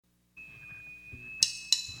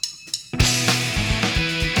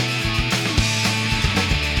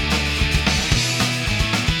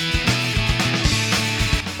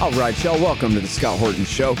All right, y'all, welcome to the Scott Horton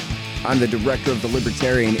Show. I'm the director of the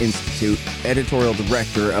Libertarian Institute, editorial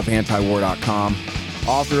director of antiwar.com,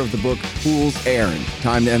 author of the book Fool's Errand,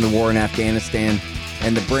 Time to End the War in Afghanistan,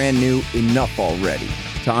 and the brand new Enough Already,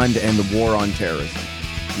 Time to End the War on Terrorism.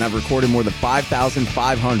 And I've recorded more than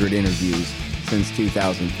 5,500 interviews since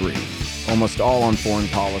 2003, almost all on foreign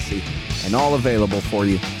policy, and all available for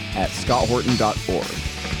you at scotthorton.org.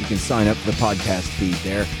 You can sign up for the podcast feed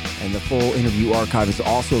there, and the full interview archive is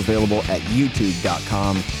also available at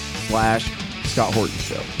youtube.com/Scott Horton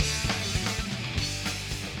Show.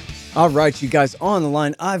 All right, you guys, on the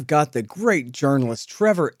line, I've got the great journalist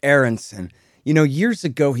Trevor Aaronson. You know, years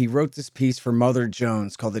ago, he wrote this piece for Mother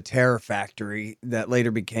Jones called The Terror Factory that later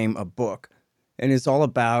became a book. And it's all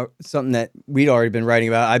about something that we'd already been writing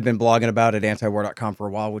about. I've been blogging about at antiwar.com for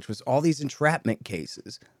a while, which was all these entrapment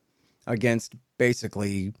cases against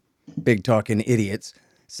basically big-talking idiots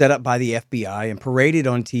set up by the FBI and paraded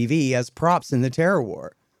on TV as props in the terror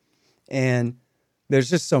war. And there's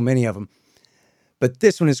just so many of them. But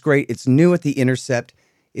this one is great. It's new at The Intercept.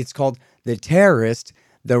 It's called The Terrorist,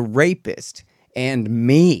 the Rapist, and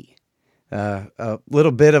Me. A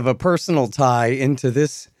little bit of a personal tie into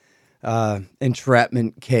this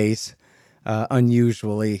entrapment case,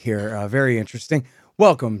 unusually here. Very interesting.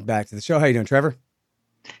 Welcome back to the show. How you doing, Trevor?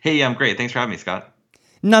 Hey, I'm great. Thanks for having me, Scott.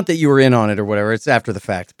 Not that you were in on it or whatever. It's after the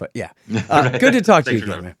fact, but yeah. Good to talk to you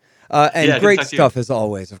again, man. And great stuff as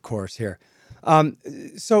always, of course, here.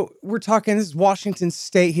 So we're talking, this is Washington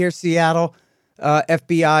State here, Seattle,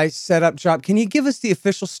 FBI setup job. Can you give us the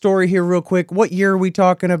official story here real quick? What year are we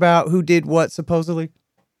talking about? Who did what, supposedly?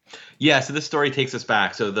 Yeah, so this story takes us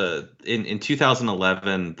back. So in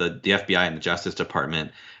 2011, the FBI and the Justice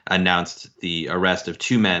Department announced the arrest of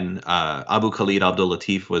two men. Abu Khalid Abdul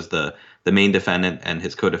Latif was the main defendant, and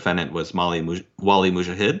his co-defendant was Wali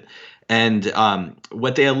Mujahid. And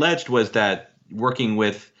what they alleged was that working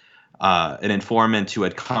with an informant who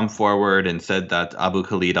had come forward and said that Abu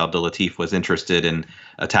Khalid Abdul Latif was interested in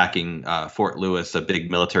attacking Fort Lewis, a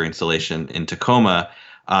big military installation in Tacoma.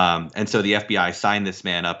 And so the FBI signed this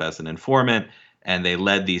man up as an informant, and they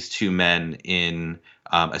led these two men in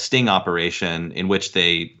a sting operation in which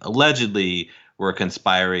they allegedly were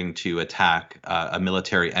conspiring to attack a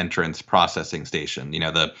military entrance processing station. You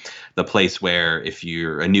know, the place where if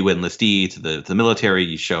you're a new enlistee to the military,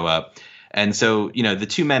 you show up. And so, you know, the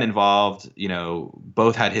two men involved, you know,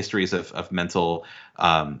 both had histories of mental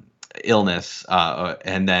illness,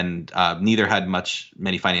 and then neither had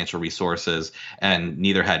many financial resources, and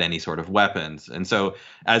neither had any sort of weapons. And so,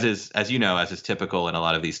 as is typical in a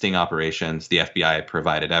lot of these sting operations, the FBI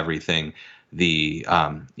provided everything: the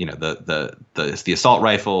assault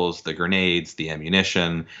rifles, the grenades, the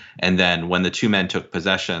ammunition. And then when the two men took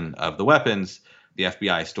possession of the weapons, the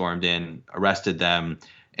FBI stormed in, arrested them,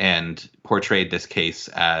 and portrayed this case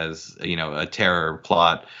as, you know, a terror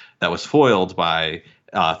plot that was foiled by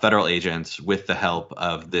federal agents with the help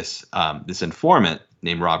of this informant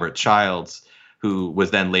named Robert Childs, who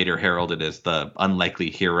was then later heralded as the unlikely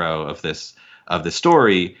hero of this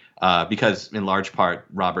story, because in large part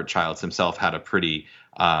Robert Childs himself had a pretty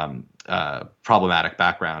problematic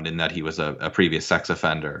background in that he was a previous sex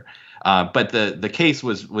offender. But the case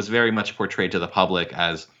was very much portrayed to the public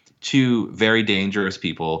as two very dangerous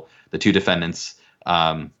people, the two defendants,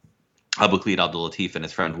 Abu Khalid Abdul Latif and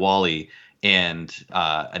his friend Wali, and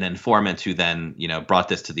an informant who then, you know, brought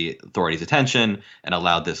this to the authorities' attention and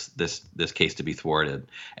allowed this case to be thwarted.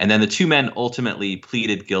 And then the two men ultimately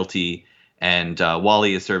pleaded guilty, and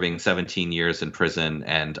Wali is serving 17 years in prison,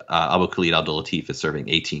 and Abu Khalid Abdul Latif is serving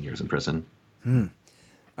 18 years in prison. All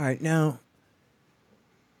right, now,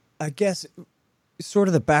 I guess sort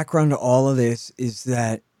of the background to all of this is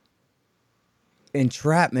that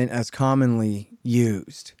entrapment, as commonly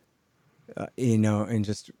used, in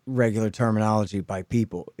just regular terminology by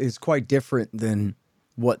people, is quite different than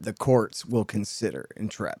what the courts will consider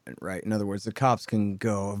entrapment, right? In other words, the cops can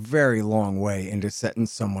go a very long way into setting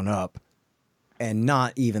someone up and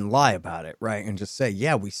not even lie about it, right? And just say,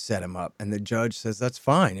 yeah, we set him up. And the judge says, that's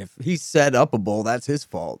fine. If he's set upable, that's his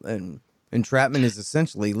fault. And entrapment is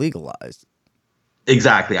essentially legalized.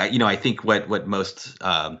 Exactly. I think what most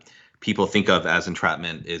people think of as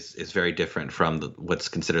entrapment is very different from what's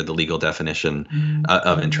considered the legal definition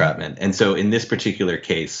of entrapment. And so in this particular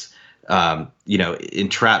case,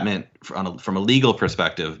 entrapment from a legal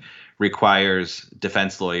perspective requires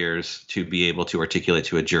defense lawyers to be able to articulate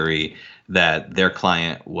to a jury that their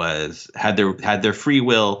client had their free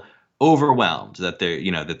will overwhelmed, that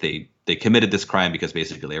they they committed this crime because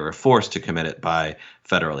basically they were forced to commit it by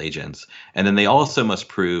federal agents. And then they also must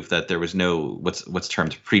prove that there was no what's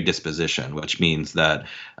termed predisposition, which means that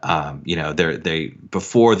they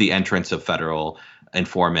before the entrance of federal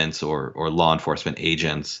informants or law enforcement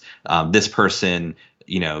agents, this person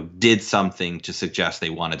did something to suggest they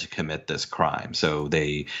wanted to commit this crime. So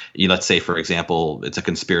let's say, for example, it's a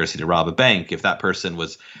conspiracy to rob a bank. If that person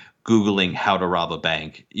was Googling how to rob a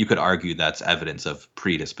bank, you could argue that's evidence of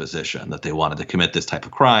predisposition, that they wanted to commit this type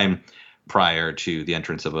of crime prior to the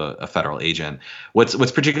entrance of a federal agent. What's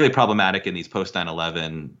particularly problematic in these post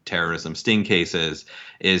 9/11 terrorism sting cases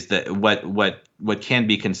is that what can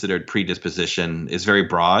be considered predisposition is very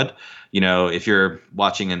broad. If you're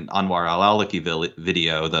watching an Anwar al-Awlaki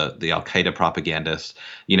video, the Al-Qaeda propagandist,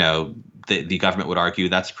 the government would argue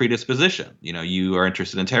that's predisposition. You are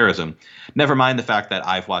interested in terrorism. Never mind the fact that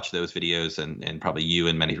I've watched those videos and probably you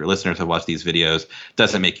and many of your listeners have watched these videos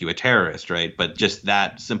doesn't make you a terrorist, right? But just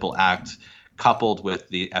that simple act coupled with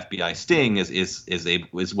the FBI sting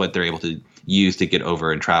is what they're able to use to get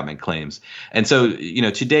over entrapment claims. And so,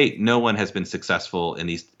 to date, no one has been successful in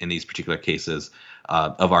these particular cases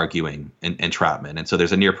of arguing entrapment. And so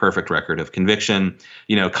there's a near perfect record of conviction.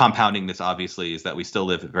 Compounding this obviously is that we still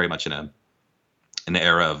live very much in an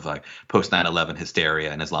era of like post 9/11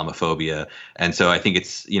 hysteria and Islamophobia. And so I think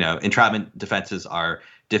it's, entrapment defenses are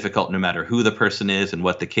difficult no matter who the person is and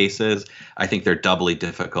what the case is. I think they're doubly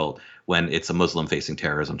difficult when it's a Muslim facing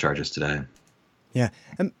terrorism charges today. Yeah.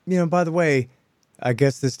 And, by the way, I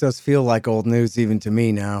guess this does feel like old news even to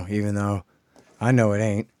me now, even though I know it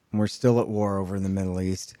ain't. We're still at war over in the Middle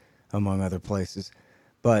East, among other places.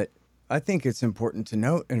 But I think it's important to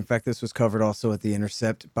note, and in fact, this was covered also at The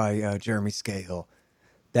Intercept by Jeremy Scahill,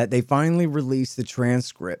 that they finally released the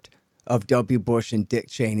transcript of W. Bush and Dick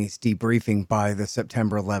Cheney's debriefing by the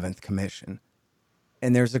September 11th Commission.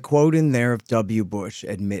 And there's a quote in there of W. Bush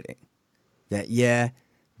admitting that,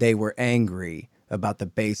 they were angry about the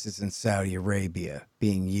bases in Saudi Arabia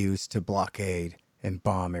being used to blockade and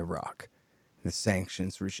bomb Iraq, the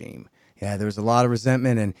sanctions regime. Yeah, there was a lot of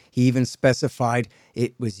resentment, and he even specified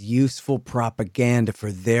it was useful propaganda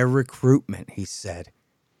for their recruitment, he said.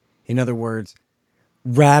 In other words,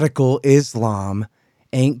 radical Islam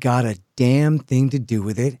ain't got a damn thing to do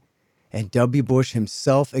with it, and W. Bush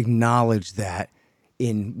himself acknowledged that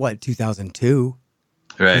in, 2002?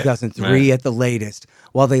 Right. 2003 at the latest,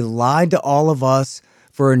 while they lied to all of us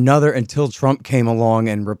for another until Trump came along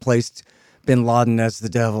and replaced bin Laden as the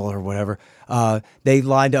devil or whatever. They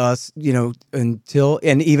lied to us, until,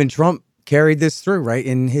 and even Trump carried this through, right,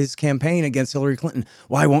 in his campaign against Hillary Clinton.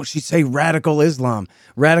 Why won't she say radical Islam?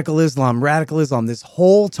 Radical Islam, radical Islam. This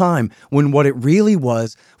whole time, when what it really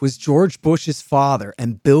was George Bush's father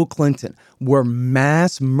and Bill Clinton were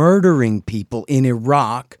mass murdering people in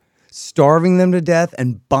Iraq, starving them to death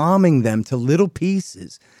and bombing them to little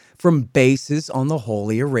pieces from bases on the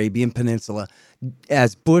Holy Arabian Peninsula.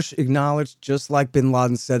 As Bush acknowledged, just like bin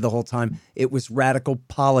Laden said the whole time, it was radical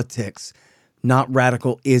politics, not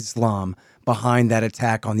radical Islam, behind that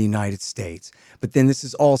attack on the United States. But then this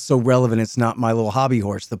is also relevant. It's not my little hobby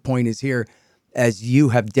horse. The point is here, as you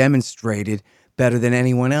have demonstrated better than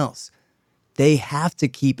anyone else, they have to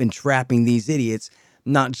keep entrapping these idiots,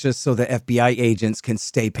 not just so the FBI agents can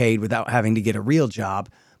stay paid without having to get a real job,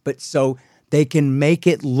 but so they can make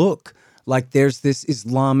it look like there's this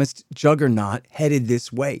Islamist juggernaut headed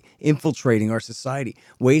this way, infiltrating our society,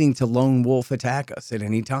 waiting to lone wolf attack us at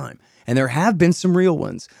any time. And there have been some real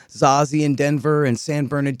ones, Zazi in Denver and San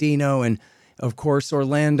Bernardino and, of course,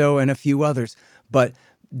 Orlando and a few others. But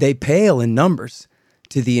they pale in numbers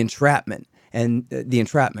to the entrapment and the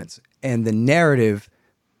entrapments. And the narrative,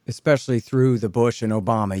 especially through the Bush and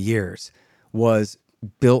Obama years, was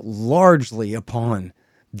built largely upon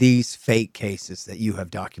these fake cases that you have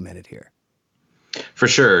documented here. For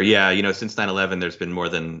sure. Yeah. Since 9/11, there's been more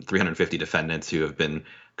than 350 defendants who have been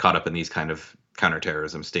caught up in these kind of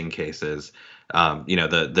counterterrorism sting cases.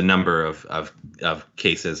 The number of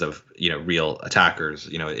cases of, real attackers,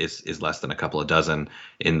 is less than a couple of dozen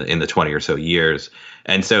in the 20 or so years.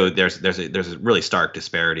 And so there's a really stark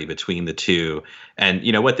disparity between the two. And,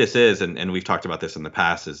 what this is, and we've talked about this in the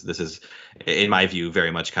past, is this is, in my view,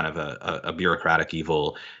 very much kind of a bureaucratic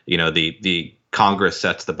evil. The Congress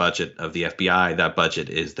sets the budget of the FBI. That budget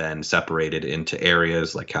is then separated into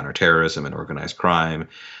areas like counterterrorism and organized crime.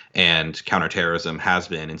 And counterterrorism has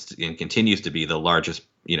been and continues to be the largest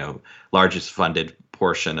funded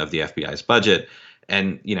portion of the FBI's budget.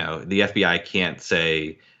 And, the FBI can't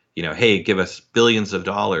say, hey, give us billions of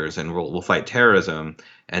dollars and we'll fight terrorism.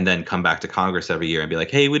 and then come back to Congress every year and be like,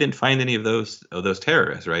 hey, we didn't find any of those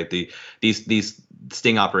terrorists, right? These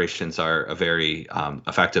sting operations are a very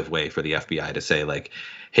effective way for the FBI to say, like,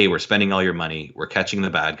 hey, we're spending all your money, we're catching the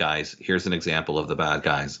bad guys. Here's an example of the bad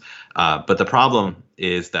guys. But the problem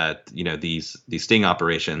is that these sting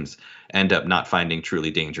operations end up not finding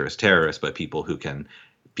truly dangerous terrorists, but people who can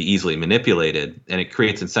be easily manipulated, and it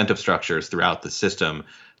creates incentive structures throughout the system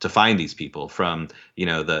to find these people, from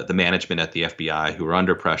the management at the FBI who are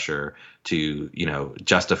under pressure to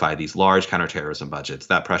justify these large counterterrorism budgets.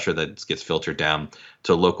 That pressure that gets filtered down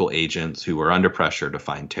to local agents who are under pressure to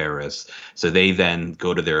find terrorists. So they then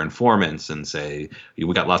go to their informants and say,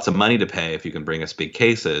 we got lots of money to pay if you can bring us big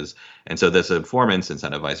cases. And so this informants,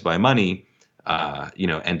 incentivized by money,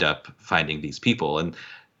 end up finding these people. And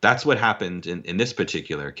that's what happened in this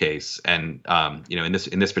particular case. And in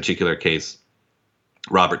this particular case,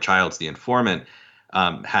 Robert Childs, the informant,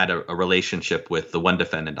 had a relationship with the one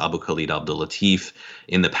defendant, Abu Khalid Abdul Latif.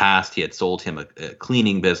 In the past, he had sold him a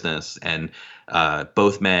cleaning business, and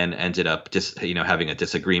both men ended up having a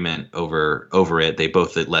disagreement over it. They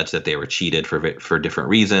both alleged that they were cheated for different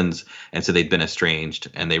reasons, and so they'd been estranged,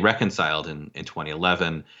 and they reconciled in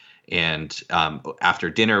 2011. And after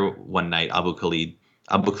dinner one night, Abu Khalid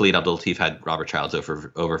Abdul Latif had Robert Childs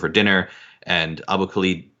over for dinner, and Abu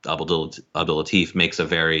Khalid Abdul Latif makes a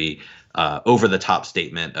very over-the-top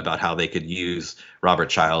statement about how they could use Robert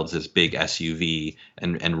Childs' big SUV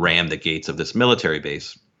and ram the gates of this military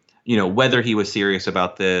base. Whether he was serious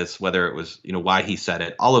about this, whether it was why he said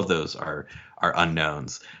it, all of those are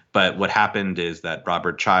unknowns. But what happened is that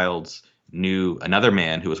Robert Childs knew another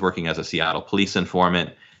man who was working as a Seattle police informant,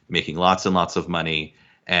 making lots and lots of money.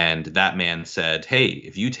 And that man said, hey,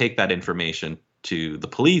 if you take that information to the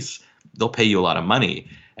police, they'll pay you a lot of money.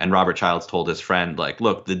 And Robert Childs told his friend, like,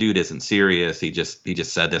 look, the dude isn't serious. He just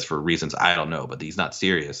said this for reasons I don't know, but he's not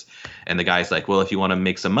serious. And the guy's like, well, if you want to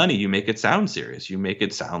make some money, you make it sound serious. You make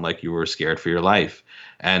it sound like you were scared for your life.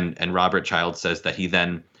 And Robert Childs says that he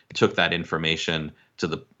then took that information to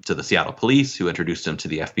the Seattle police, who introduced him to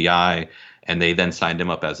the FBI, and they then signed him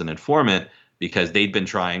up as an informant, because they'd been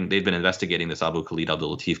investigating this Abu Khalid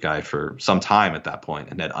Abdul Latif guy for some time at that point,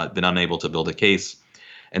 and had been unable to build a case.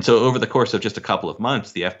 And so over the course of just a couple of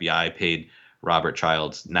months, the FBI paid Robert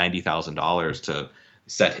Childs $90,000 to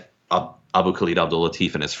set Abu Khalid Abdul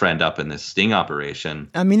Latif and his friend up in this sting operation.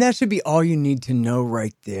 I mean, that should be all you need to know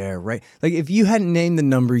right there, right? Like, if you hadn't named the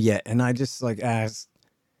number yet, and I just asked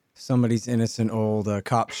somebody's innocent old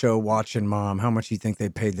cop show watching mom, how much you think they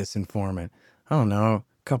paid this informant? I don't know.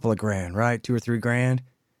 Couple of grand, right? $2 or $3 grand.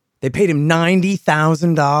 They paid him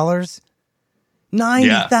 $90,000.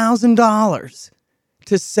 $90,000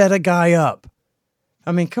 to set a guy up.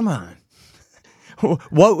 I mean, come on.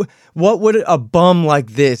 What would a bum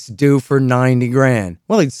like this do for 90 grand?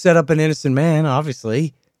 Well, he'd set up an innocent man,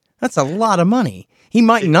 obviously. That's a lot of money. He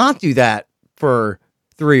might not do that for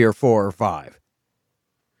 3 or 4 or 5.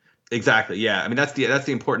 Exactly. Yeah. I mean, that's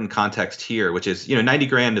the important context here, which is, 90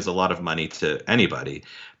 grand is a lot of money to anybody,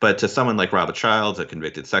 but to someone like Robert Childs, a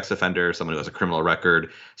convicted sex offender, someone who has a criminal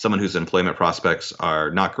record, someone whose employment prospects are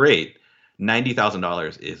not great,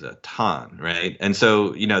 $90,000 is a ton, right? And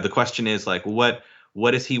so, the question is, like, what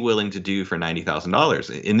is he willing to do for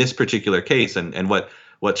 $90,000 in this particular case? And what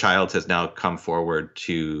Childs has now come forward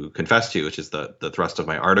to confess to, which is the thrust of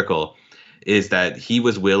my article, is that he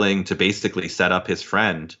was willing to basically set up his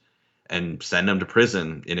friend and send him to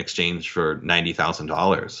prison in exchange for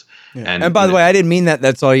 $90,000. Yeah. And by the way, I didn't mean that.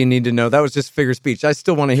 That's all you need to know. That was just figure speech. I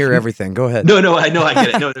still want to hear everything. Go ahead. No, I know, I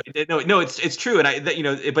get it. No, it's true. And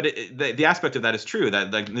the aspect of that is true.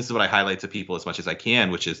 That, like, this is what I highlight to people as much as I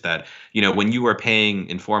can, which is that, when you are paying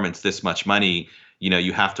informants this much money,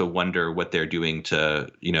 you have to wonder what they're doing to,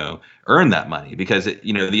 earn that money, because the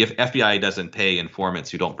FBI doesn't pay informants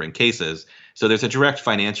who don't bring cases. So there's a direct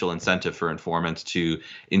financial incentive for informants to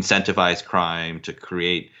incentivize crime, to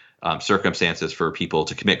create circumstances for people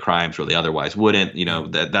to commit crimes where they otherwise wouldn't.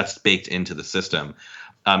 That's baked into the system.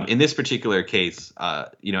 In this particular case,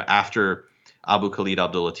 after Abu Khalid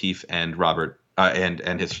Abdul Latif and Robert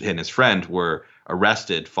and his friend were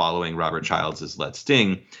arrested following Robert Childs' lead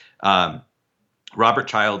sting, Robert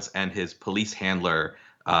Childs and his police handler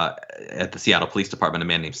at the Seattle Police Department, a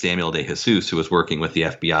man named Samuel De Jesus, who was working with the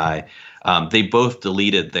FBI, they both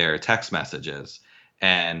deleted their text messages.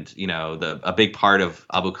 And, a big part of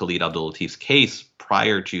Abu Khalid Abdul Latif's case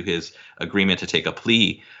prior to his agreement to take a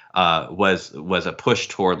plea was a push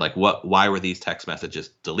toward, like, why were these text messages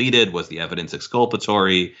deleted? Was the evidence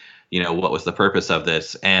exculpatory? What was the purpose of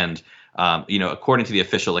this? And according to the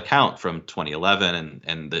official account from 2011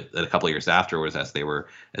 and a couple of years afterwards, as they were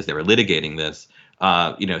litigating this,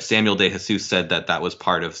 Samuel De Jesus said that was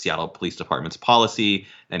part of Seattle Police Department's policy,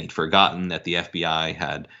 and he'd forgotten that the FBI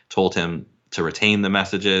had told him to retain the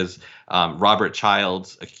messages. Robert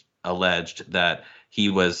Childs alleged that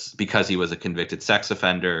because he was a convicted sex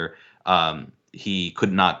offender, he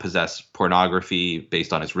could not possess pornography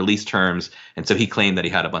based on his release terms, and so he claimed that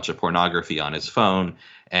he had a bunch of pornography on his phone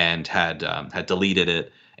and had deleted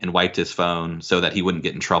it and wiped his phone so that he wouldn't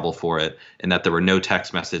get in trouble for it, and that there were no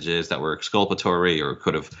text messages that were exculpatory or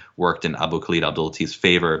could have worked in Abu Khalid Abdul Latif's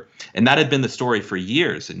favor. And that had been the story for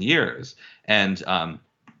years and years. And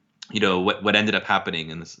what ended up happening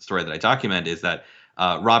in this story that I document is that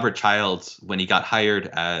Robert Childs, when he got hired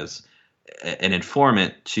as an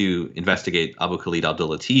informant to investigate Abu Khalid Abdul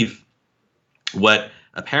Latif, what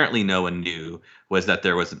apparently no one knew was that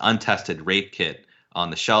there was an untested rape kit on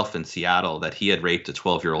the shelf in Seattle that he had raped a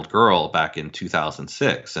 12-year-old girl back in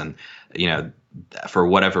 2006. And, for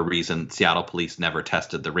whatever reason, Seattle police never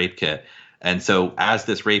tested the rape kit. And so as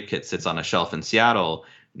this rape kit sits on a shelf in Seattle,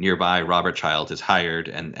 nearby, Robert Childs is hired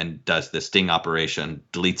and does this sting operation,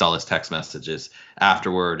 deletes all his text messages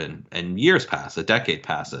afterward, and years pass, a decade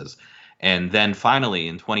passes. And then finally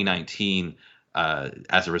in 2019,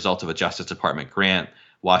 as a result of a Justice Department grant,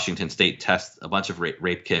 Washington State tests a bunch of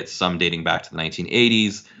rape kits, some dating back to the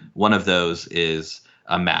 1980s. One of those is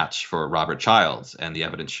a match for Robert Childs, and the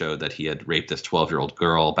evidence showed that he had raped this 12-year-old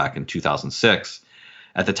girl back in 2006.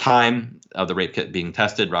 At the time of the rape kit being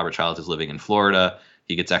tested, Robert Childs is living in Florida.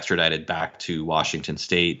 He gets extradited back to Washington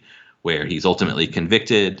State, where he's ultimately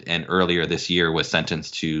convicted, and earlier this year was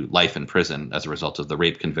sentenced to life in prison as a result of the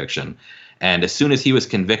rape conviction. And as soon as he was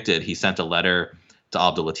convicted, he sent a letter to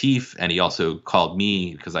Abdul Latif, and he also called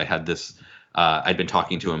me because I had this. I'd been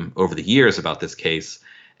talking to him over the years about this case,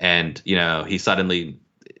 and he suddenly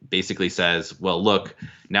basically says, "Well, look,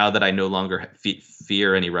 now that I no longer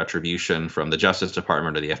fear any retribution from the Justice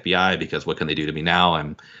Department or the FBI, because what can they do to me now?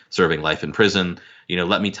 I'm serving life in prison.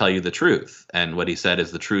 Let me tell you the truth." And what he said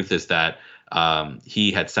is the truth is that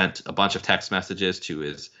he had sent a bunch of text messages to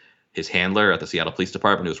his handler at the Seattle Police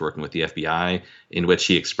Department, who was working with the FBI, in which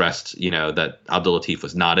he expressed, that Abdul Latif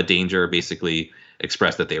was not a danger, basically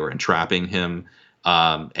expressed that they were entrapping him,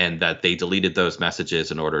 and that they deleted those messages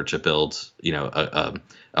in order to build,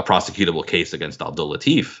 a prosecutable case against Abdul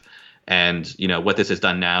Latif. And, what this has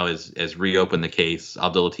done now is reopen the case.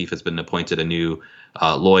 Abdul Latif has been appointed a new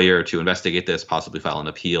lawyer to investigate this, possibly file an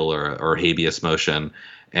appeal or habeas motion.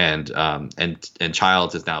 And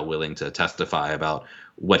Childs is now willing to testify about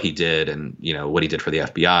what he did and, what he did for the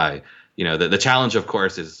FBI. The challenge, of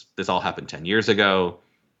course, is this all happened 10 years ago.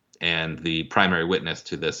 And the primary witness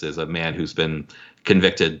to this is a man who's been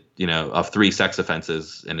convicted, of 3 sex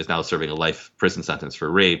offenses and is now serving a life prison sentence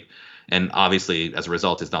for rape. And obviously, as a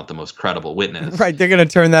result, is not the most credible witness. Right. They're going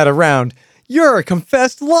to turn that around. You're a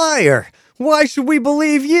confessed liar. Why should we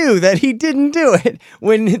believe you that he didn't do it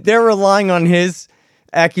when they're relying on his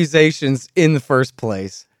accusations in the first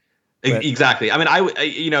place? But exactly. I mean,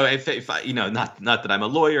 if I, not that I'm a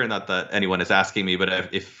lawyer, not that anyone is asking me, but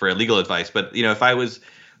if for legal advice, but if I was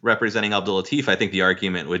representing Abdul Latif, I think the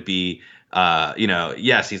argument would be,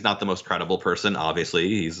 yes, he's not the most credible person. Obviously,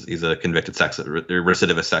 he's a convicted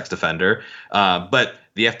recidivist sex offender. But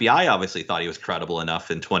the FBI obviously thought he was credible enough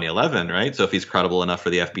in 2011, right? So if he's credible enough for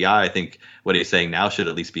the FBI, I think what he's saying now should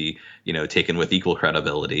at least be, taken with equal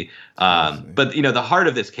credibility. But the heart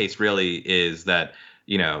of this case really is that,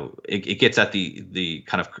 it gets at the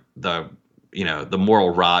kind of the moral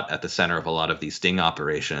rot at the center of a lot of these sting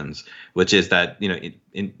operations, which is that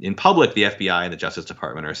in public the FBI and the Justice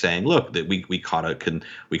Department are saying, look, that we caught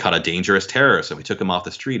a dangerous terrorist and we took him off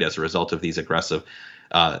the street as a result of these aggressive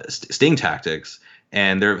sting tactics.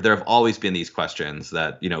 And there have always been these questions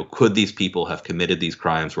that could these people have committed these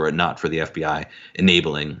crimes were it not for the FBI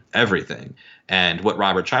enabling everything? And what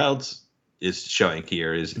Robert Childs is showing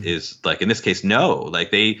here is like, in this case, no, like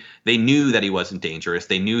they knew that he wasn't dangerous.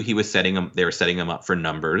 They knew they were setting him up for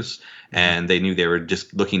numbers, and they knew they were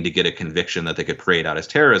just looking to get a conviction that they could parade out as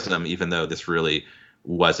terrorism, even though this really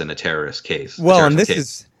wasn't a terrorist case. Well, and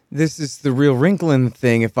this is the real wrinkle in the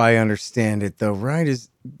thing, if I understand it though, right? Is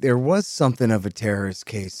there was something of a terrorist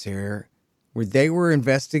case here where they were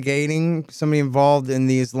investigating somebody involved in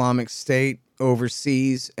the Islamic State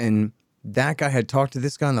overseas, and that guy had talked to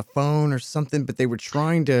this guy on the phone or something, but they were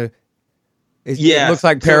trying to... It looks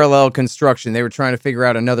like parallel construction. They were trying to figure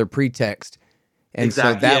out another pretext. And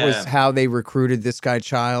exactly, so that was how they recruited this guy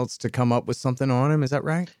Childs to come up with something on him. Is that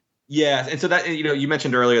right? Yeah, and so that you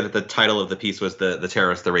mentioned earlier that the title of the piece was the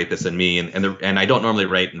terrorist, the rapist, and me, and I don't normally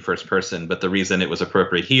write in first person, but the reason it was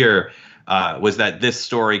appropriate here was that this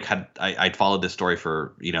story I'd followed this story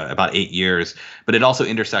for about 8 years, but it also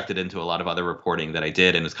intersected into a lot of other reporting that I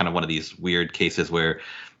did, and it's kind of one of these weird cases where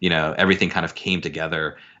everything kind of came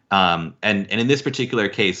together. And in this particular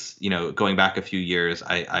case, going back a few years,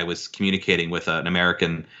 I was communicating with an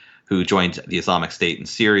American who joined the Islamic State in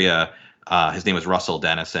Syria. His name was Russell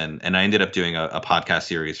Dennison, and I ended up doing a podcast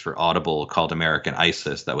series for Audible called American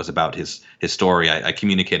ISIS that was about his story. I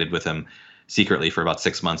communicated with him secretly for about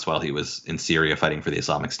 6 months while he was in Syria fighting for the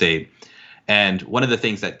Islamic State. And one of the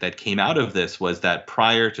things that came out of this was that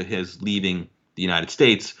prior to his leaving the United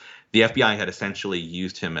States, the FBI had essentially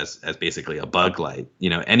used him as basically a bug light.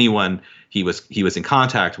 Anyone he was in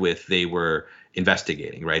contact with, they were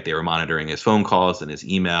investigating, right? They were monitoring his phone calls and his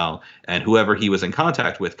email, and whoever he was in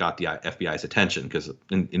contact with got the FBI's attention, because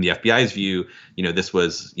in the FBI's view, this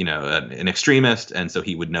was, an extremist, and so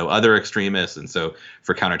he would know other extremists, and so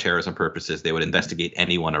for counterterrorism purposes, they would investigate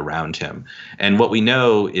anyone around him. And what we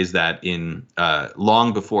know is that in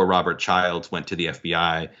long before Robert Childs went to the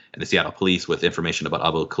FBI and the Seattle police with information about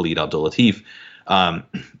Abu Khalid Abdul Latif,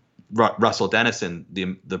 Russell Dennison,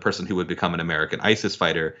 the person who would become an American ISIS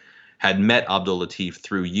fighter, had met Abdul Latif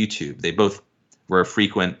through YouTube. They both were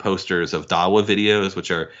frequent posters of dawah videos, which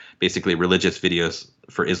are basically religious videos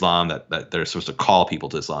for Islam that they're supposed to call people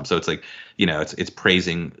to Islam. So it's like, it's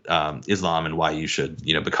praising Islam and why you should,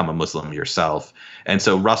 become a Muslim yourself. And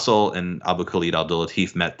so Russell and Abu Khalid Abdul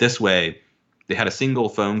Latif met this way. They had a single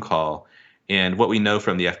phone call. And what we know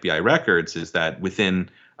from the FBI records is that within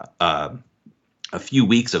a few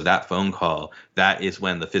weeks of that phone call, that is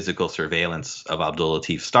when the physical surveillance of Abdul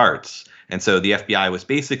Latif starts. And so the FBI was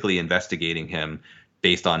basically investigating him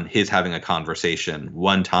based on his having a conversation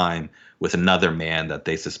one time with another man that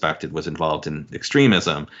they suspected was involved in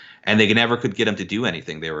extremism, and they never could get him to do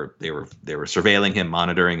anything. They were surveilling him,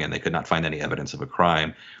 monitoring, and they could not find any evidence of a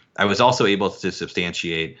crime. I was also able to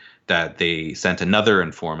substantiate that they sent another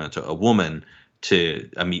informant, a woman, to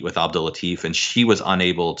meet with Abdul Latif, and she was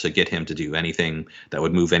unable to get him to do anything that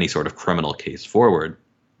would move any sort of criminal case forward.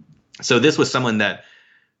 So this was someone that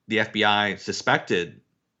the FBI suspected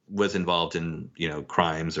was involved in,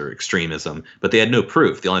 crimes or extremism, but they had no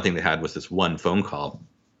proof. The only thing they had was this one phone call.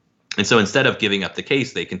 And so instead of giving up the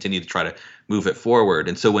case, they continued to try to move it forward.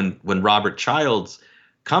 And so when Robert Childs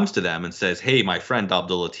comes to them and says, "Hey, my friend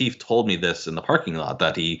Abdul Latif told me this in the parking lot,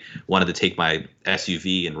 that he wanted to take my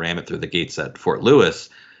SUV and ram it through the gates at Fort Lewis,"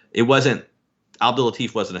 Abdul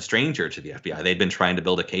Latif wasn't a stranger to the FBI. They'd been trying to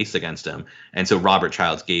build a case against him. And so Robert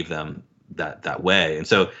Childs gave them that way. And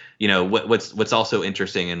so, what's also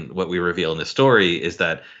interesting and what we reveal in this story is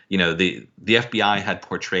that, the FBI had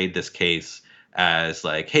portrayed this case as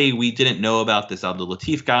like, "Hey, we didn't know about this Abdul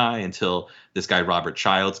Latif guy until this guy Robert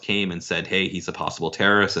Childs came and said, hey, he's a possible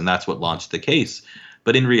terrorist," and that's what launched the case.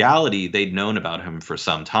 But in reality, they'd known about him for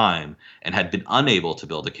some time and had been unable to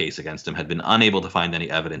build a case against him, had been unable to find any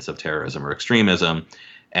evidence of terrorism or extremism.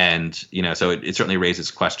 And, so it certainly raises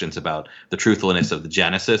questions about the truthfulness of the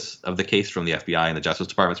genesis of the case from the FBI and the Justice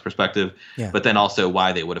Department's perspective, but then also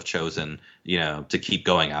why they would have chosen, to keep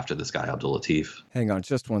going after this guy, Abdul Latif. Hang on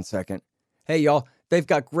just one second. Hey, y'all, they've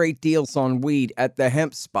got great deals on weed at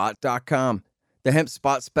thehempspot.com. The Hemp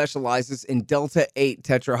Spot specializes in Delta-8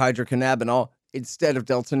 tetrahydrocannabinol instead of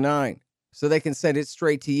Delta-9, so they can send it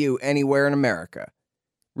straight to you anywhere in America.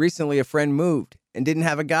 Recently, a friend moved and didn't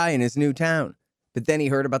have a guy in his new town, but then he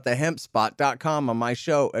heard about thehempspot.com on my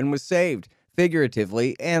show and was saved,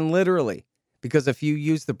 figuratively and literally, because if you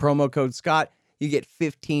use the promo code Scott, you get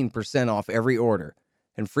 15% off every order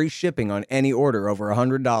and free shipping on any order over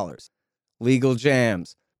 $100. Legal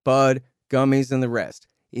jams, bud, gummies, and the rest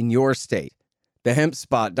in your state.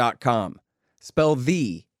 Thehempspot.com. Spell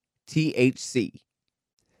the THC.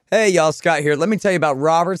 Hey, y'all, Scott here. Let me tell you about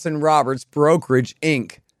Roberts & Roberts Brokerage,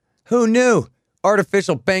 Inc. Who knew?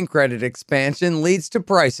 Artificial bank credit expansion leads to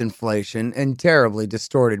price inflation and terribly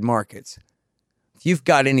distorted markets. If you've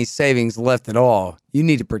got any savings left at all, you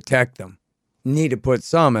need to protect them. You need to put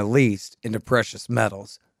some, at least, into precious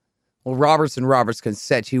metals. Well, Roberts & Roberts can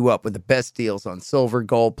set you up with the best deals on silver,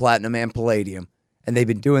 gold, platinum, and palladium, and they've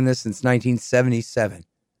been doing this since 1977.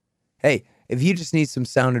 Hey, if you just need some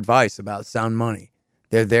sound advice about sound money,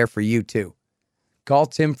 they're there for you too. Call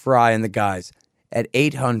Tim Fry and the guys at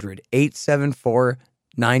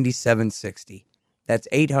 800-874-9760. That's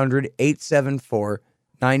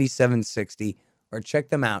 800-874-9760, or check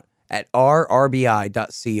them out at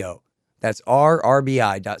rrbi.co. That's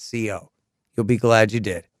rrbi.co. You'll be glad you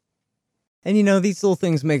did. And these little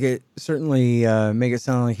things make it certainly make it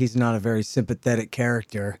sound like he's not a very sympathetic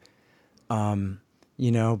character.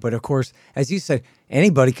 But of course, as you said,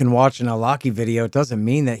 anybody can watch an Alaki video. It doesn't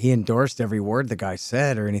mean that he endorsed every word the guy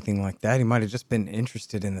said or anything like that. He might have just been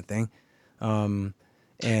interested in the thing.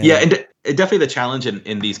 Yeah, And and definitely the challenge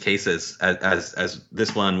in these cases, as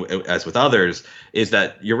this one, as with others, is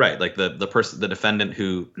that you're right. Like the defendant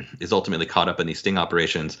who is ultimately caught up in these sting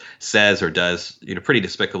operations says or does pretty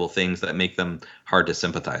despicable things that make them hard to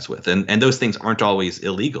sympathize with, and those things aren't always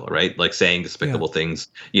illegal, right? Like saying despicable things,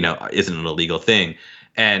 isn't an illegal thing.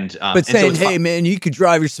 And but saying, so "Hey, man, you could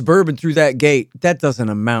drive your Suburban through that gate," that doesn't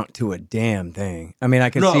amount to a damn thing. I mean,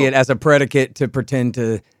 I can see it as a predicate to pretend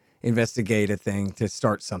to investigate a thing, to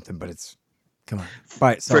start something, but it's, come on,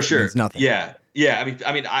 by itself for sure means nothing. Yeah.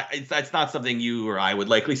 That's not something you or I would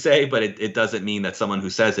likely say, but it doesn't mean that someone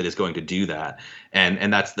who says it is going to do that,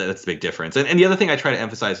 and that's the big difference. And the other thing I try to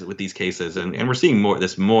emphasize with these cases, and we're seeing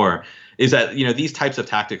more, is that these types of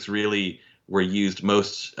tactics really were used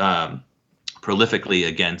most prolifically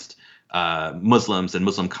against Muslims and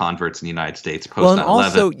Muslim converts in the United States post 9/11.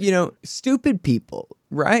 Well, and also, stupid people,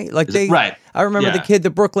 right? Like right. I remember the kid, the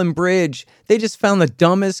Brooklyn Bridge. They just found the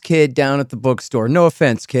dumbest kid down at the bookstore. No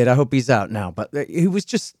offense, kid. I hope he's out now, but he was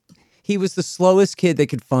the slowest kid they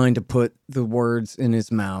could find to put the words in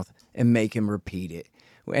his mouth and make him repeat it.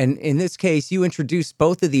 And in this case, you introduced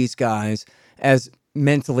both of these guys as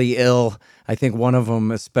mentally ill. I think one of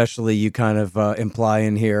them, especially, you kind of imply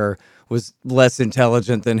in here, was less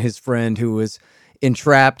intelligent than his friend who was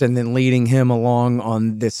entrapped and then leading him along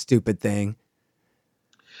on this stupid thing.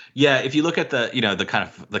 Yeah, if you look at the the kind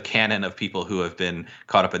of the canon of people who have been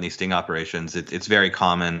caught up in these sting operations, it's very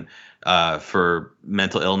common for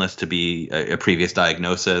mental illness to be a previous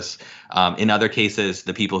diagnosis. In other cases,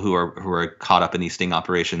 the people who are caught up in these sting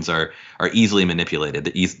operations are easily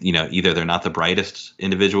manipulated. Either they're not the brightest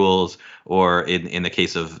individuals, or in the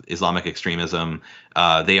case of Islamic extremism,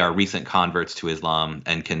 they are recent converts to Islam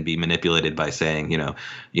and can be manipulated by saying,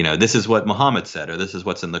 this is what Muhammad said, or this is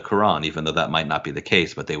what's in the Quran, even though that might not be the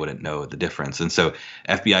case, but they wouldn't know the difference. And so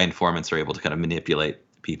FBI informants are able to kind of manipulate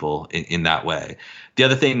people in that way. The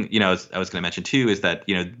other thing, I was going to mention too, is that,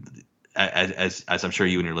 as I'm sure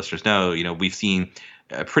you and your listeners know, we've seen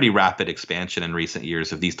a pretty rapid expansion in recent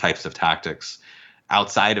years of these types of tactics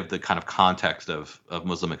outside of the kind of context of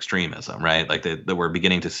Muslim extremism, right? Like that we're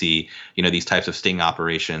beginning to see, these types of sting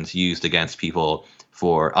operations used against people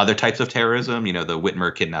for other types of terrorism, the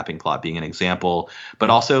Whitmer kidnapping plot being an example, but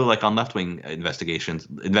also like on left-wing investigations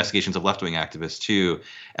of left-wing activists too,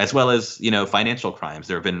 as well as, financial crimes.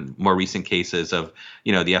 There have been more recent cases of,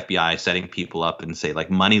 the FBI setting people up and say like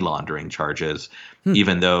money laundering charges,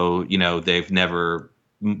 even though, they've never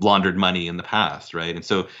laundered money in the past, right? And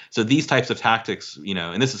so these types of tactics,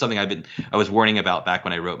 and this is something I was warning about back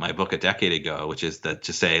when I wrote my book a decade ago, which is that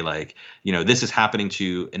to say like, this is happening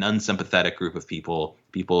to an unsympathetic group of people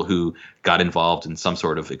who got involved in some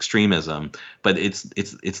sort of extremism, but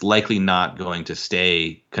it's likely not going to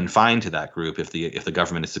stay confined to that group if the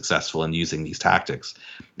government is successful in using these tactics,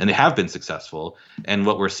 and they have been successful. And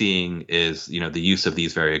what we're seeing is the use of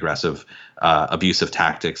these very aggressive, abusive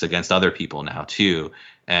tactics against other people now too.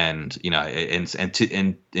 And and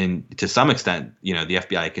to some extent, the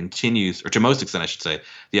FBI continues, or to most extent, I should say,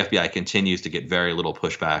 the FBI continues to get very little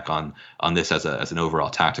pushback on this as an overall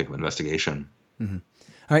tactic of investigation. Mm-hmm.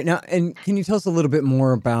 All right, now, and can you tell us a little bit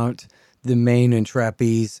more about the main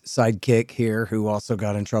entrappee's sidekick here, who also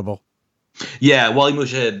got in trouble? Yeah, Wali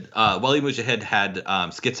Mujahid had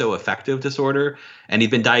schizoaffective disorder, and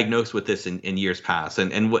he'd been diagnosed with this in years past.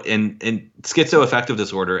 And schizoaffective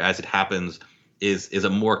disorder, as it happens, is a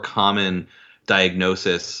more common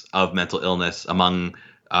diagnosis of mental illness among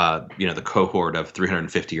the cohort of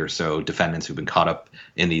 350 or so defendants who've been caught up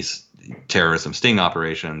in these terrorism sting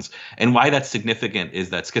operations. And why that's significant is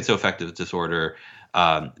that schizoaffective disorder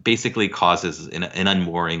basically causes an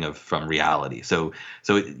unmooring from reality. So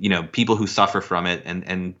people who suffer from it,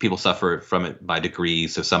 and people suffer from it by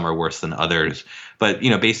degrees. So some are worse than others, but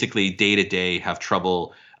basically day to day have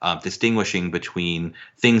trouble distinguishing between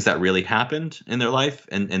things that really happened in their life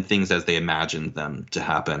and things as they imagined them to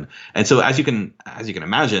happen. And so as you can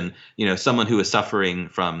imagine, someone who is suffering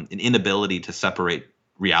from an inability to separate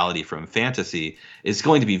reality from fantasy is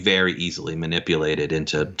going to be very easily manipulated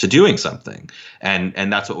into doing something.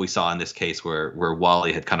 And that's what we saw in this case where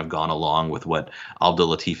Wally had kind of gone along with what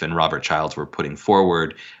Abdul Latif and Robert Childs were putting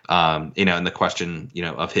forward, and the question,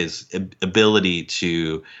 of his ability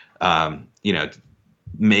to,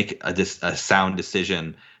 make a sound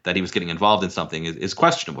decision that he was getting involved in something is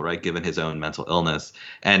questionable, right? Given his own mental illness.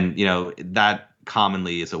 And, that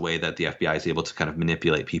commonly is a way that the FBI is able to kind of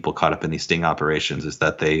manipulate people caught up in these sting operations, is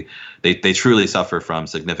that they truly suffer from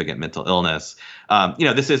significant mental illness.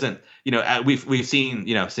 This isn't, we've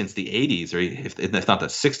seen, since the 80s, or if not the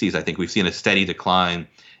 60s, I think we've seen a steady decline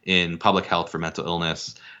in public health for mental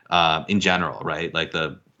illness in general, right? Like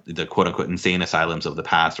the quote unquote insane asylums of the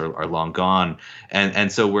past are long gone.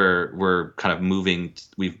 And so we're kind of moving,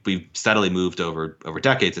 we've steadily moved over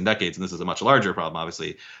decades and decades. And this is a much larger problem,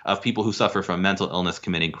 obviously, of people who suffer from mental illness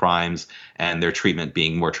committing crimes and their treatment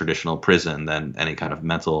being more traditional prison than any kind of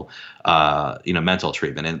mental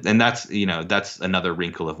treatment. And that's another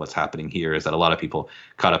wrinkle of what's happening here, is that a lot of people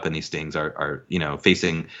caught up in these things are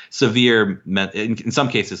facing severe, in some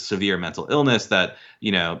cases, severe mental illness that,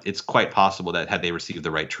 it's quite possible that had they received the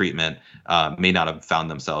right treatment, may not have found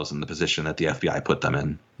themselves in the position that the FBI put them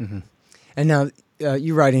in. Mm-hmm. And now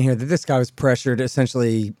you write in here that this guy was pressured,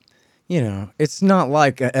 essentially, it's not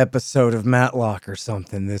like an episode of Matlock or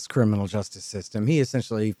something, this criminal justice system. He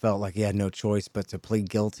essentially felt like he had no choice but to plead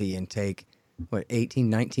guilty and take,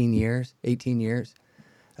 18 years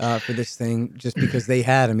for this thing, just because they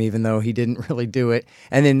had him, even though he didn't really do it.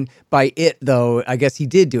 And then by it, though, I guess he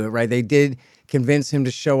did do it, right? They did convince him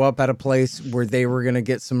to show up at a place where they were going to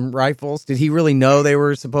get some rifles. Did he really know they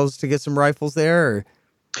were supposed to get some rifles there? Or?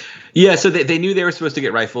 Yeah, so they knew they were supposed to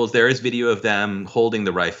get rifles. There is video of them holding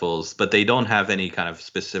the rifles, but they don't have any kind of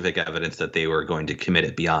specific evidence that they were going to commit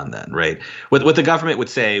it beyond then, right? What the government would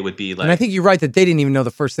say would be like... And I think you're right that they didn't even know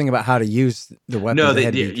the first thing about how to use the weapon. No,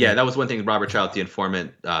 that was one thing Robert Child, the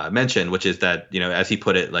informant, mentioned, which is that, as he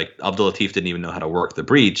put it, like Abdul Latif didn't even know how to work the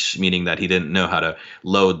breech, meaning that he didn't know how to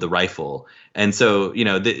load the rifle. And so,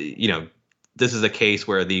 this is a case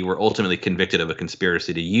where they were ultimately convicted of a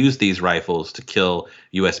conspiracy to use these rifles to kill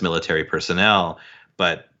U.S. military personnel.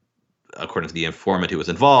 But according to the informant who was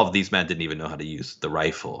involved, these men didn't even know how to use the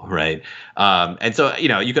rifle, right? And so,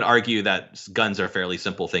 you could argue that guns are fairly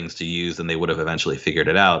simple things to use and they would have eventually figured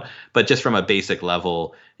it out. But just from a basic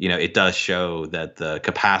level, it does show that the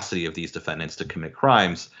capacity of these defendants to commit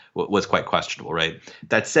crimes was quite questionable, right?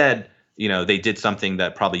 That said, they did something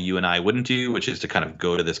that probably you and I wouldn't do, which is to kind of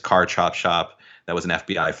go to this car chop shop that was an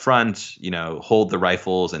FBI front, hold the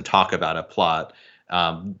rifles and talk about a plot.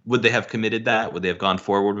 Would they have committed that? Would they have gone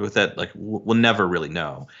forward with it? Like, we'll never really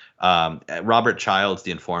know. Robert Childs,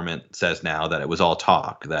 the informant, says now that it was all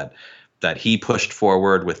talk, that he pushed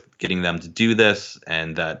forward with getting them to do this,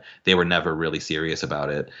 and that they were never really serious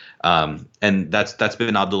about it. And that's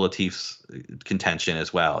been Abdul Latif's contention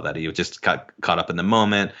as well, that he just got caught up in the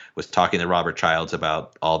moment, was talking to Robert Childs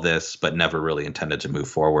about all this, but never really intended to move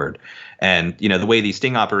forward. And, the way these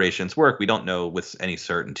sting operations work, we don't know with any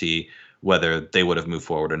certainty whether they would have moved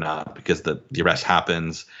forward or not, because the arrest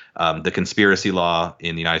happens. The conspiracy law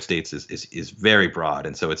in the United States is very broad,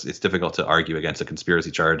 and so it's difficult to argue against a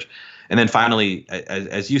conspiracy charge. And then finally,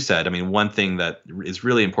 as you said, I mean, one thing that is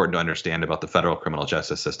really important to understand about the federal criminal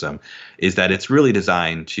justice system is that it's really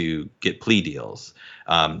designed to get plea deals.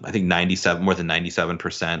 I think more than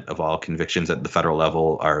 97% of all convictions at the federal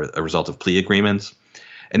level are a result of plea agreements,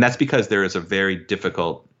 and that's because there is a very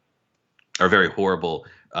difficult or very horrible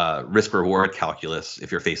risk-reward calculus if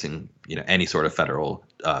you're facing any sort of federal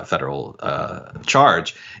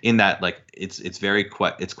charge, in that like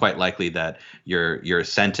it's quite likely that your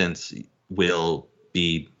sentence will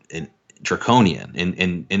be draconian.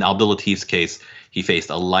 In Abdul Latif's case, he faced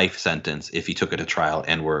a life sentence if he took it to trial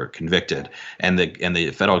and were convicted. And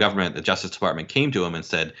the federal government, the Justice Department, came to him and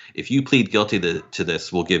said, if you plead guilty to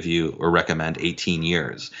this, we'll give you or recommend 18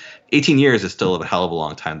 years. 18 years is still a hell of a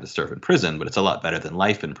long time to serve in prison, but it's a lot better than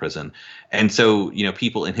life in prison. And so,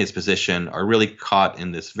 people in his position are really caught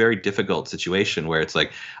in this very difficult situation where it's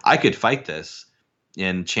like, I could fight this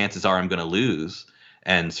and chances are I'm going to lose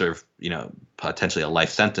and serve, potentially a life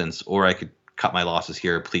sentence, or I could cut my losses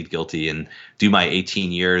here, plead guilty, and do my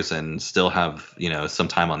 18 years and still have, some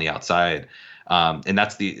time on the outside. And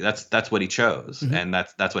that's what he chose. Mm-hmm. And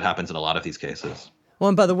that's what happens in a lot of these cases. Well,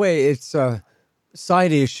 and by the way, it's a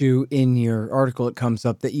side issue in your article. It comes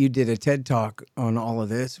up that you did a TED Talk on all of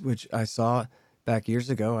this, which I saw back years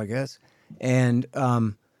ago, I guess. And,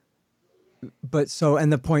 and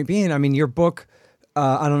the point being, I mean, your book,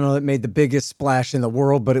 I don't know, it made the biggest splash in the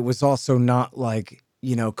world, but it was also not like,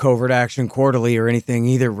 Covert Action Quarterly or anything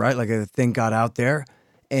either, right? Like the thing got out there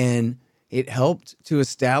and it helped to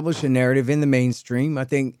establish a narrative in the mainstream. I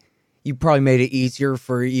think you probably made it easier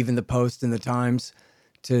for even the Post and the Times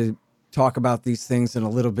to talk about these things in a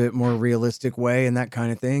little bit more realistic way and that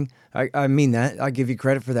kind of thing. I mean that. I give you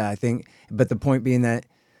credit for that, I think. But the point being that,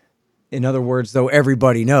 in other words, though,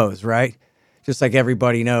 everybody knows, right? Just like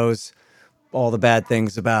everybody knows all the bad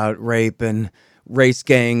things about rape and race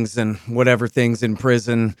gangs and whatever things in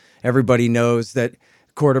prison. Everybody knows that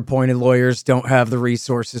court-appointed lawyers don't have the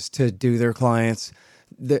resources to do their clients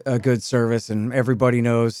a good service, and everybody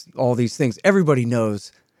knows all these things. Everybody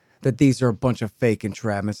knows that these are a bunch of fake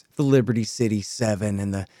entrapments. The Liberty City 7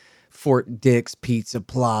 and the Fort Dix pizza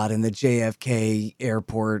plot and the JFK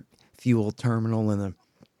airport fuel terminal and the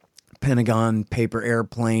Pentagon paper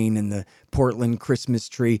airplane and the Portland Christmas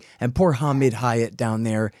tree and poor Hamid Hyatt down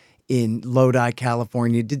there in Lodi,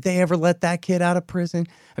 California. Did they ever let that kid out of prison?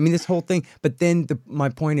 I mean, this whole thing. But then my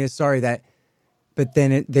point is, but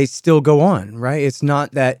then they still go on, right? It's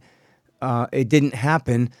not that it didn't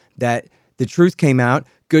happen, that the truth came out.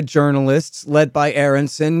 Good journalists, led by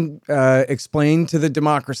Aaronson, explained to the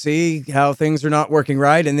democracy how things are not working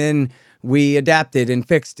right, and then we adapted and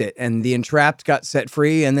fixed it, and the entrapped got set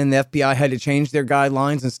free, and then the FBI had to change their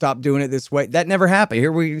guidelines and stop doing it this way. That never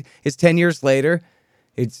happened. It's 10 years later.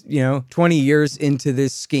 It's, 20 years into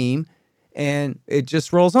this scheme, and it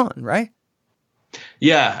just rolls on, right?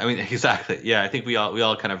 Yeah, I mean, exactly. Yeah, I think we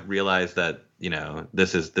all kind of realize that,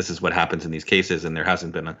 this is what happens in these cases, and there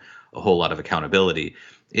hasn't been a whole lot of accountability,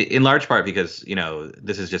 in large part because,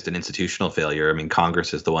 this is just an institutional failure. I mean,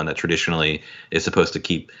 Congress is the one that traditionally is supposed to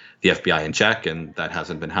keep the FBI in check, and that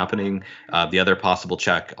hasn't been happening. The other possible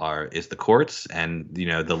check is the courts, and,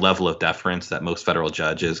 the level of deference that most federal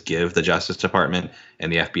judges give the Justice Department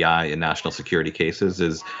and the FBI in national security cases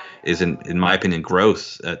is in my opinion,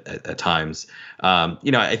 gross at times.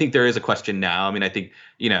 I think there is a question now. I mean, I think,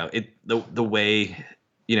 the way,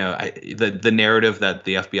 the narrative that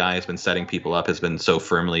the FBI has been setting people up has been so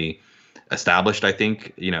firmly established. I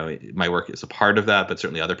think, my work is a part of that, but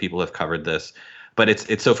certainly other people have covered this. But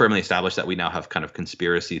it's so firmly established that we now have kind of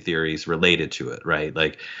conspiracy theories related to it, right?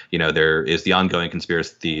 Like, there is the ongoing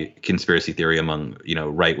conspiracy theory among,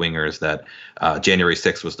 right wingers that January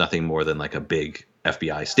 6th was nothing more than like a big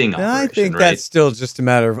FBI sting operation. I think right? That's still just a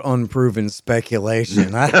matter of unproven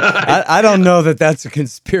speculation. I don't know that that's a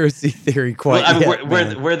conspiracy theory quite yet.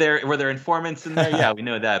 Were there informants in there? Yeah, we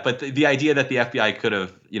know that. But the idea that the FBI could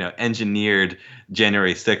have engineered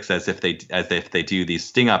January 6th as if they do these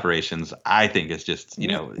sting operations, I think is just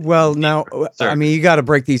Well, now I mean, you got to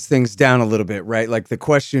break these things down a little bit, right? Like the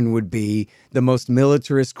question would be the most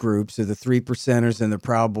militarist groups are the 3%ers and the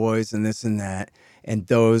Proud Boys and this and that. And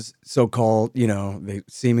those so-called, they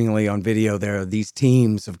seemingly on video, there are these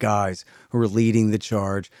teams of guys who are leading the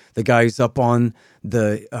charge. The guys up on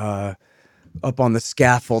the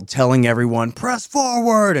scaffold telling everyone, press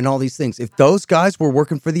forward, and all these things. If those guys were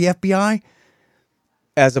working for the FBI,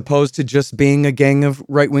 as opposed to just being a gang of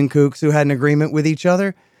right-wing kooks who had an agreement with each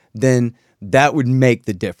other, then that would make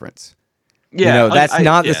the difference. Yeah, that's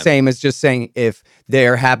not the same as just saying if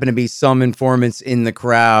there happen to be some informants in the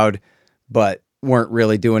crowd, but weren't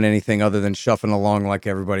really doing anything other than shuffling along like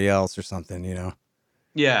everybody else or something,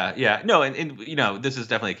 Yeah. No, and this is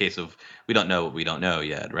definitely a case of we don't know what we don't know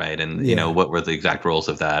yet, right? And what were the exact roles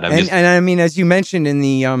of that? And I mean, as you mentioned in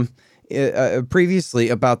the previously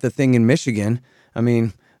about the thing in Michigan, I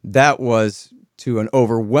mean, that was to an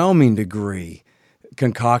overwhelming degree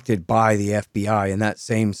concocted by the FBI in that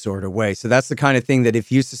same sort of way. So that's the kind of thing that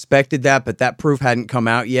if you suspected that, but that proof hadn't come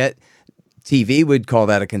out yet, TV would call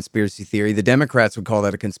that a conspiracy theory. The Democrats would call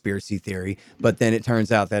that a conspiracy theory. But then it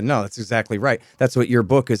turns out that, no, that's exactly right. That's what your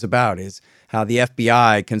book is about, is how the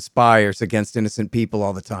FBI conspires against innocent people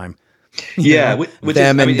all the time. Yeah.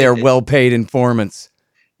 Their well-paid informants.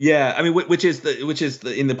 Yeah. I mean, which is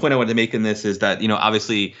the point I wanted to make in this is that,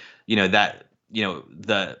 obviously,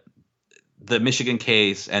 the Michigan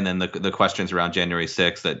case and then the questions around January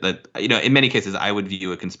 6th that in many cases I would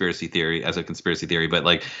view a conspiracy theory, but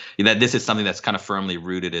like that this is something that's kind of firmly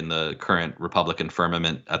rooted in the current Republican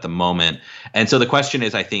firmament at the moment. And so the question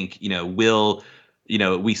is, I think, will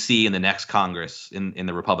we see in the next Congress in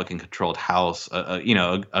the Republican controlled House,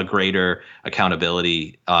 a greater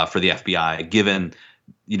accountability for the FBI, given,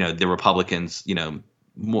 the Republicans,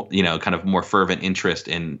 more, kind of more fervent interest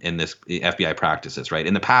in this FBI practices, right?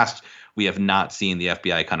 In the past, we have not seen the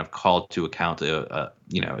FBI kind of called to account to,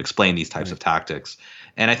 explain these types of tactics.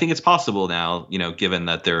 And I think it's possible now, given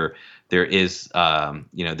that there is,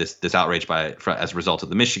 this outrage as a result of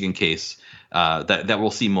the Michigan case, that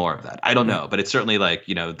we'll see more of that. I don't know, but it's certainly like,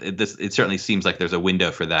 it certainly seems like there's a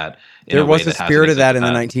window for that. There was a spirit of that in the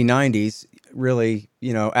 1990s, really,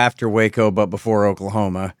 after Waco, but before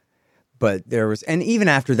Oklahoma. But there was, and even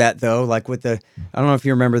after that, though, like with I don't know if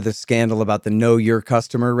you remember the scandal about the know your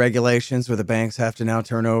customer regulations where the banks have to now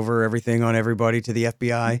turn over everything on everybody to the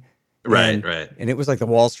FBI. Right. And it was like the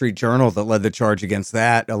Wall Street Journal that led the charge against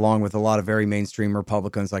that, along with a lot of very mainstream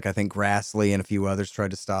Republicans, like I think Grassley and a few others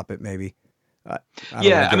tried to stop it maybe. I, I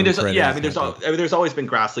don't want to give him credit. There's always been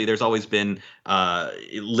Grassley. There's always been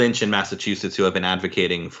Lynch in Massachusetts who have been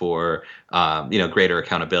advocating for greater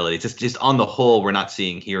accountability. Just on the whole, we're not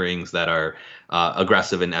seeing hearings that are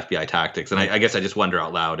aggressive in FBI tactics. And I guess I just wonder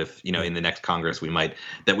out loud if in the next Congress we might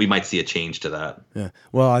see a change to that. Yeah.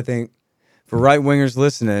 Well, I think for right wingers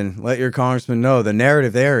listening, let your congressman know the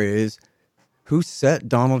narrative there is who set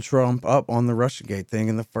Donald Trump up on the Russiagate thing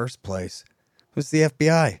in the first place. It was the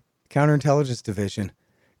FBI. Counterintelligence Division,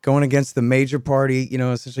 going against the major party,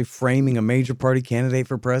 essentially framing a major party candidate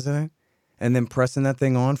for president and then pressing that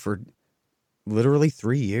thing on for literally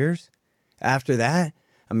 3 years. After that,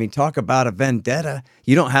 I mean, talk about a vendetta.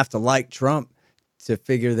 You don't have to like Trump to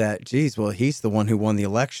figure that, geez, well, he's the one who won the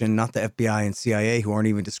election, not the FBI and CIA, who aren't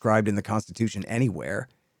even described in the Constitution anywhere.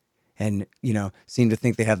 And, seem to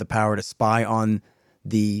think they have the power to spy on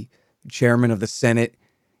the chairman of the Senate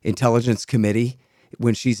Intelligence Committee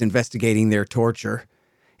when she's investigating their torture,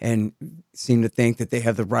 and seem to think that they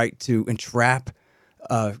have the right to entrap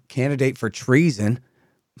a candidate for treason.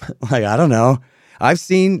 Like, I don't know. I've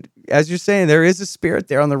seen, as you're saying, there is a spirit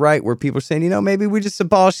there on the right where people are saying, maybe we just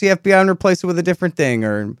abolish the FBI and replace it with a different thing,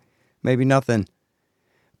 or maybe nothing.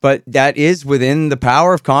 But that is within the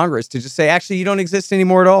power of Congress to just say, actually, you don't exist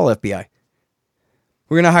anymore at all, FBI.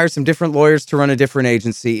 We're going to hire some different lawyers to run a different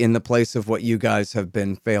agency in the place of what you guys have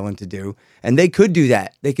been failing to do. And they could do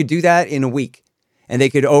that. They could do that in a week. And they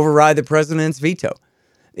could override the president's veto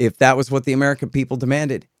if that was what the American people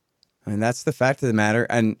demanded. I mean, that's the fact of the matter.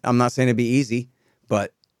 And I'm not saying it'd be easy,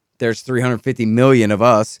 but there's 350 million of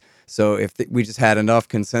us. So if we just had enough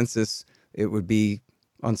consensus, it would be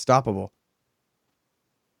unstoppable.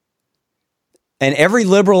 And every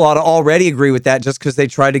liberal ought to already agree with that just because they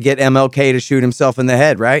tried to get MLK to shoot himself in the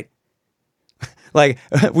head, right? Like,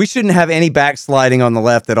 we shouldn't have any backsliding on the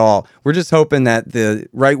left at all. We're just hoping that the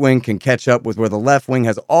right wing can catch up with where the left wing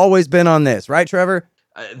has always been on this. Right, Trevor?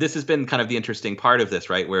 This has been kind of the interesting part of this,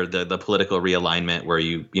 right? Where the political realignment,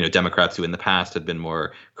 where Democrats who in the past had been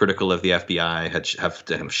more critical of the FBI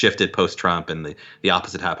have shifted post-Trump, and the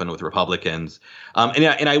opposite happened with Republicans.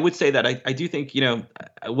 And I would say that I do think,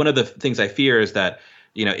 one of the things I fear is that,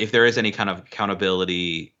 if there is any kind of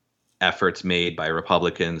accountability efforts made by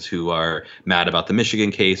Republicans who are mad about the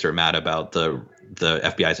Michigan case or mad about the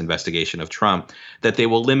FBI's investigation of Trump, that they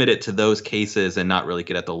will limit it to those cases and not really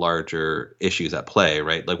get at the larger issues at play,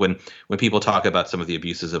 right? Like when people talk about some of the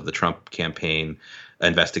abuses of the Trump campaign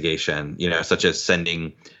investigation, such as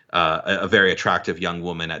sending a very attractive young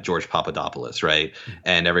woman at George Papadopoulos, right?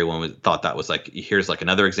 And everyone thought that was like, here's like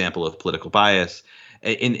another example of political bias.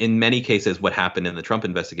 In many cases, what happened in the Trump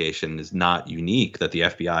investigation is not unique, that the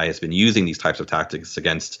FBI has been using these types of tactics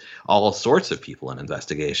against all sorts of people in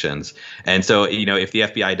investigations. And so, if the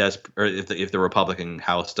FBI does, or if the Republican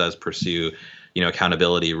House does pursue,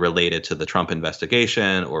 accountability related to the Trump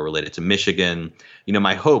investigation or related to Michigan,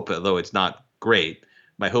 my hope, although it's not great,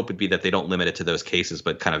 my hope would be that they don't limit it to those cases,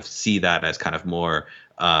 but kind of see that as kind of more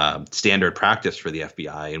standard practice for the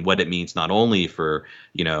FBI and what it means not only for,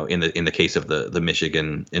 in the case of the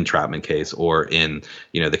Michigan entrapment case, or in,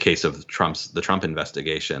 the case of the Trump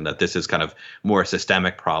investigation, that this is kind of more a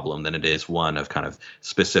systemic problem than it is one of kind of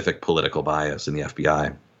specific political bias in the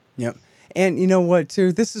FBI. Yep. And you know what,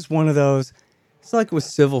 too? This is one of those, it's like with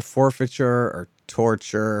civil forfeiture or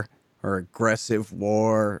torture or aggressive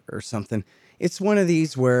war or something. It's one of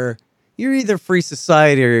these where you're either free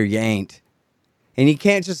society or you ain't. And you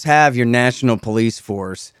can't just have your national police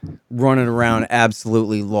force running around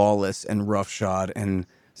absolutely lawless and roughshod and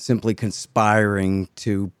simply conspiring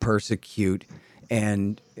to persecute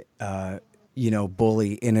and,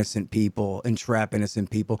 bully innocent people, entrap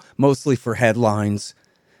innocent people, mostly for headlines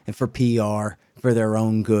and for PR, for their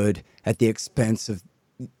own good at the expense of,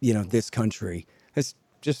 this country. It's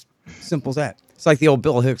just simple as that. It's like the old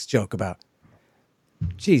Bill Hicks joke about,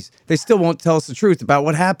 geez, they still won't tell us the truth about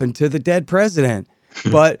what happened to the dead president.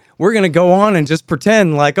 But we're going to go on and just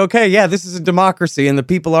pretend like, okay, yeah, this is a democracy and the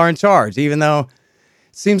people are in charge, even though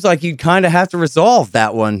it seems like you kind of have to resolve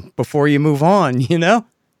that one before you move on,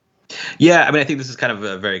 Yeah, I mean, I think this is kind of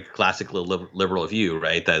a very classic liberal view,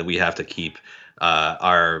 right? That we have to keep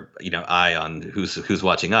our eye on who's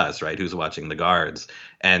watching us, right? Who's watching the guards.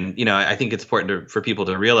 And I think it's important for people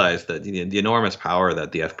to realize that the enormous power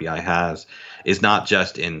that the FBI has is not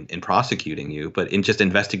just in prosecuting you, but in just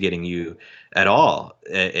investigating you at all.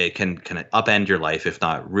 It can upend your life, if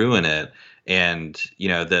not ruin it. And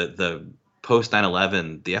the post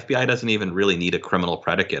 9/11, the FBI doesn't even really need a criminal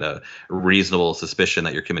predicate, a reasonable suspicion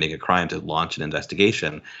that you're committing a crime to launch an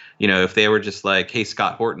investigation. If they were just like, hey,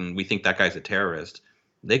 Scott Horton, we think that guy's a terrorist,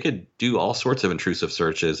 they could do all sorts of intrusive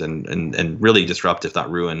searches and really disrupt, if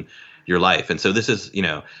not ruin, your life. And so this is,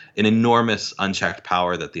 an enormous unchecked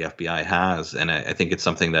power that the FBI has. And I think it's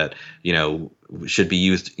something that, should be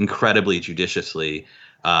used incredibly judiciously.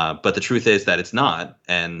 But the truth is that it's not,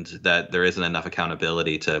 and that there isn't enough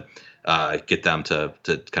accountability to get them to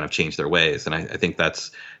kind of change their ways. And I think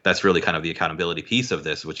that's really kind of the accountability piece of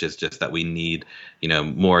this, which is just that we need,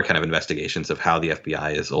 more kind of investigations of how the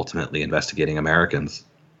FBI is ultimately investigating Americans.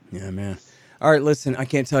 Yeah, man. All right, listen, I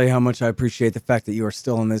can't tell you how much I appreciate the fact that you are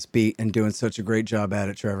still on this beat and doing such a great job at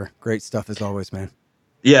it, Trevor. Great stuff as always, man.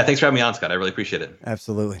 Yeah, thanks for having me on, Scott. I really appreciate it.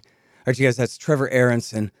 Absolutely. All right, you guys, that's Trevor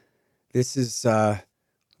Aaronson. This is,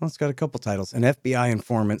 it's got a couple titles. An FBI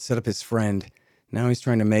informant set up his friend. Now he's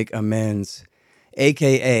trying to make amends,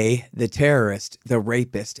 a.k.a. the terrorist, the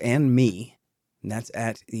rapist, and me. And that's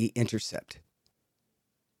at The Intercept.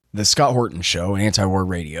 The Scott Horton Show, Anti-War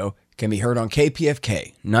Radio, can be heard on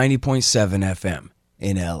KPFK 90.7 FM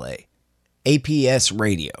in LA,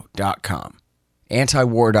 APSradio.com,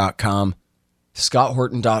 antiwar.com,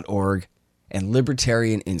 scotthorton.org, and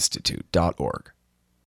libertarianinstitute.org.